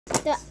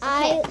the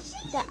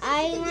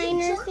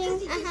eyeliner thing.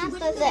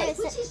 But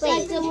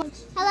wait.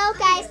 Hello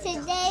guys,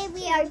 today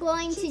we are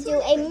going to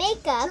do a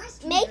makeup,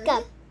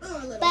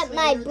 but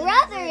my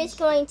brother is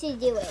going to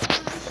do it.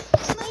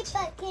 Wait,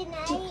 but can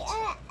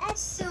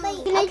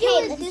I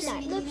do this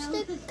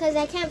lipstick? Because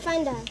I can't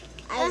find that.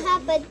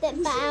 But I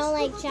don't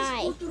like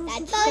shy.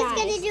 That's shy. So I was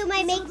gonna do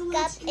my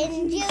makeup,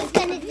 and Jill's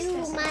gonna do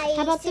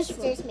my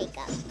sister's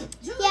makeup.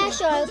 Yeah,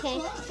 sure,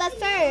 okay. But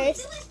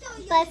first,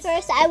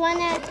 I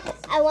wanna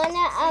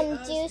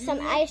do some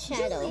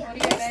eyeshadow.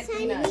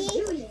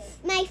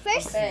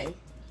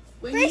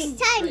 First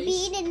time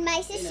being in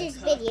my sister's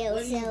video,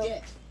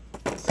 so.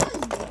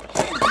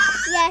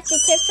 Yes,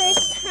 it's your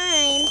first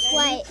time.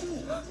 What?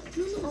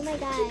 Oh my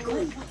god.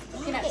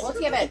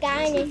 I got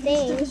on your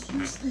thing. Just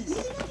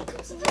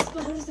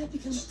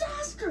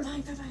ask her.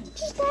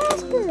 Just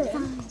ask her.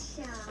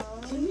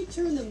 Can we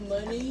turn the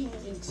money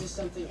into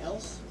something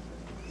else?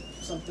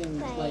 Something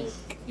like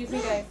You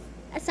think I...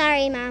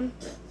 Sorry, Mom.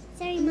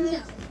 Okay,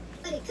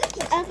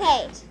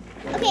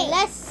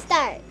 let's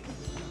start.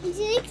 I'm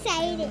so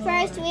excited.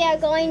 First, we're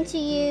going to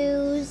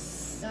use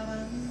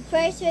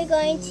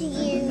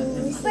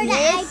for the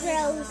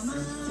eyebrows.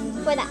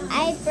 For the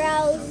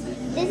eyebrows,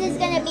 this is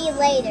gonna be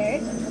later.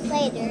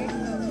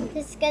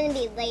 This is gonna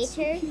be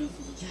later.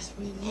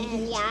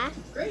 And yeah.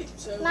 Great.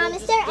 So Mom,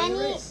 is there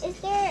any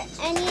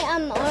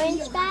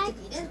orange box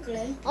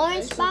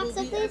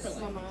of this?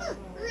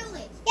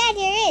 Yeah,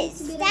 there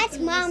is. That's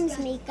Mom's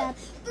makeup.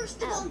 Oh,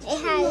 it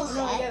has.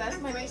 Yeah, that's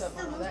my makeup.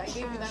 I gave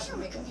you that for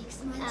makeup.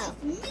 Oh,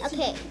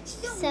 okay.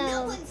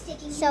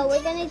 So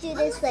we're gonna do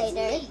this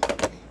later.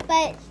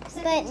 But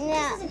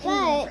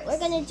we're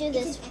gonna do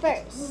this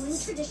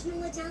first.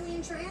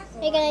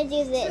 We're gonna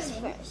do this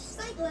first.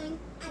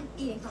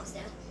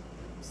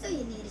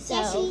 So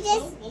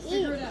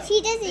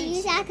she doesn't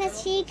use that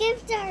because she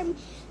gives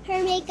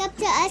her makeup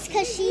to us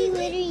because she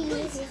literally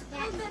uses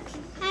that.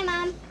 Hi,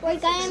 Mom. We're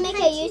gonna make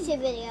a YouTube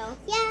video.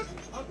 Yeah.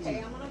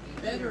 Okay, I'm gonna...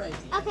 better idea.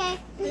 Okay.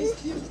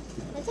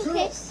 That's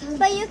okay.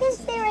 But you can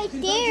stay right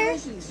there.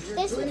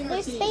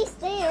 There's space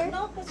there.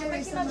 No, because you're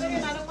making a video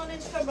and I don't want to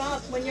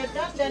interrupt. When you're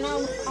done, then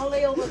I'll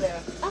lay over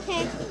there.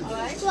 Okay. All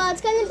right? Well,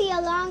 it's gonna be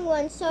a long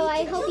one, so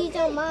I hope you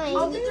don't mind.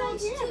 I'll be right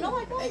here. No,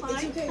 I don't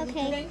mind. It's okay.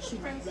 Okay.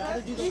 She'd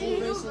rather do the whole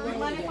race alone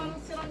Mind if I again.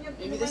 don't sit on your...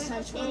 Maybe this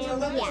time she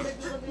won't. And yeah.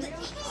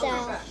 So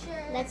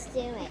let's do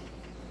it.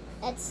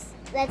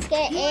 Let's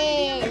get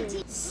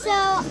in. So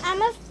I'm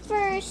gonna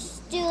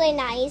first do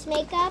Leilani's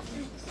makeup,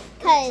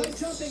 cause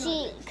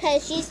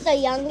she's the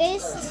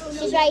youngest.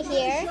 She's right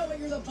here.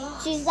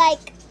 She's like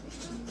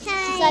a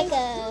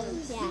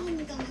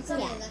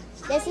yeah.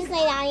 This is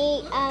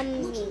Leilani.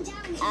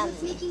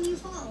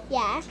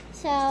 Yeah.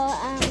 So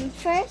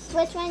first,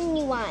 which one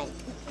you want?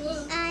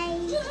 I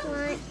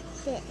want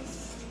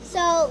this. So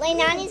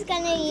Leilani's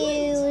gonna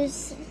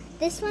use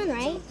this one,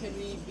 right? Can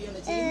we be on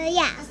the team?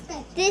 Yeah.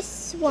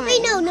 This one.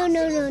 Wait, no.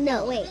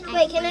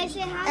 Wait, can I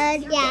say hi?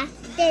 Yeah,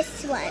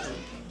 this one.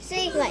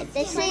 Say what?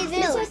 There's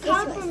a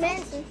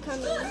compliment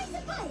coming.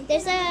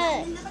 There's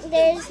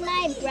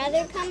my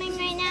brother coming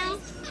right now.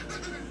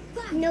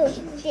 No.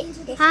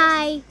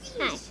 Hi.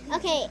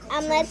 Okay.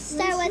 Let's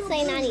start with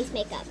Leilani's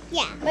makeup.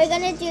 Yeah. We're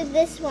gonna do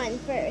this one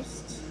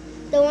first.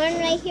 The one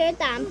right here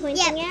that I'm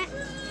pointing at.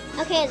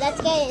 Okay, let's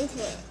get into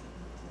it.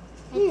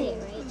 That's it,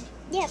 right?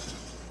 Yep.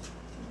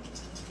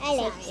 I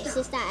like it. It's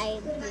just that I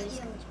lose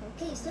control.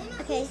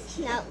 Okay,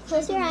 now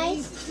close your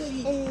eyes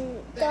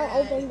and don't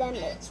open them.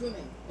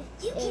 Swimming.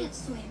 You can't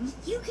swim.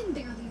 You can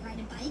barely ride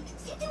a bike.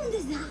 You're doing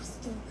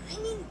disaster. I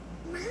mean,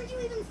 where are you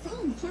even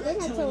from? You're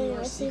not telling me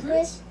our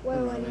secrets. We're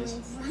runaways.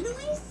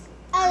 Runaways?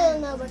 I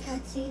don't know,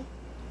 Rakatsi.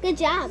 Good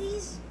job.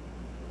 Please.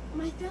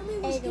 My family I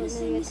was don't going to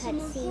send me know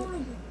somewhere Rakatsi.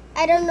 foreign.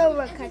 I don't know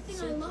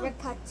Everything I love.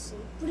 Rakatsi.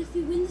 But if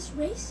we win this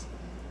race,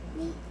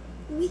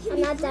 we can I'm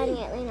be not free. done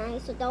yet, Leilani,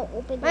 so don't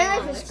open your My eyes.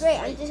 life is great.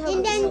 I'm just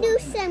And then do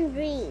some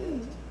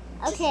green.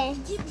 Okay.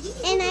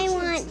 And I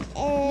want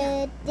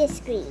this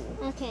green.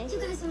 Okay. You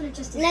guys want to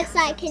just Next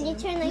slide, can you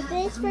turn like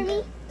this for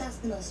me? That's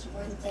the most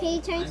important thing. Can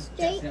you turn I'm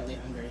straight? definitely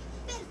hungry.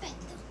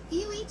 Perfecto.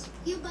 You eat,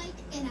 you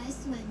bike, and I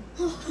swim.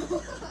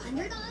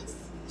 Underdogs?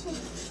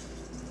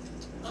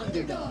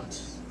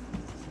 Underdogs.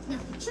 Now,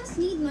 we just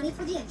need money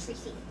for the entry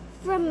fee.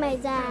 From my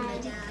From my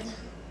dad. dad.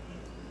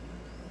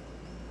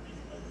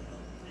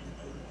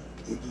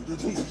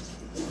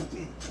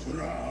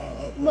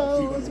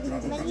 Whoa,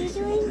 what are you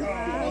doing?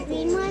 The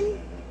green one?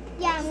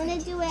 Yeah, I'm gonna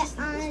do it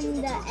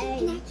on the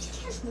edge.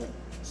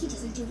 He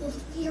doesn't do well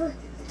here.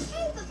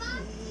 Hey, Papa!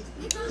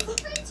 I brought some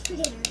friends for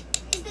dinner.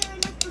 Is there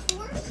enough for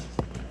four?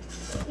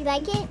 You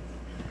like it?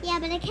 Yeah,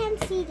 but I can't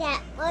see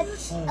that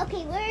much.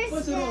 Okay, where's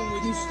What's the wrong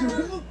with you,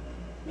 stupid?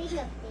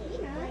 makeup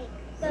mirror?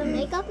 The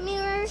makeup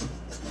mirror?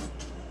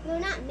 No,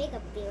 not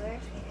makeup mirror.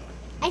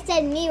 I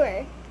said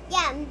mirror.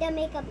 Yeah, the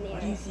makeup mirror.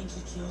 What do you think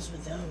he kills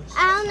with those? I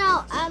don't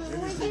know.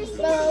 Where's your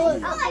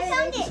phone? Oh, I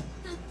found it.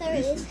 There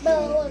it is.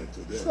 Boom.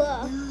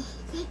 Cool.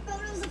 That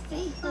photo's a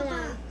fake, Hold Papa.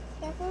 on.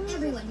 That phone is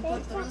Everyone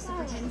fake, but Rosa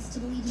Papa. pretends to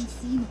believe in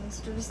sea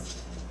monsters.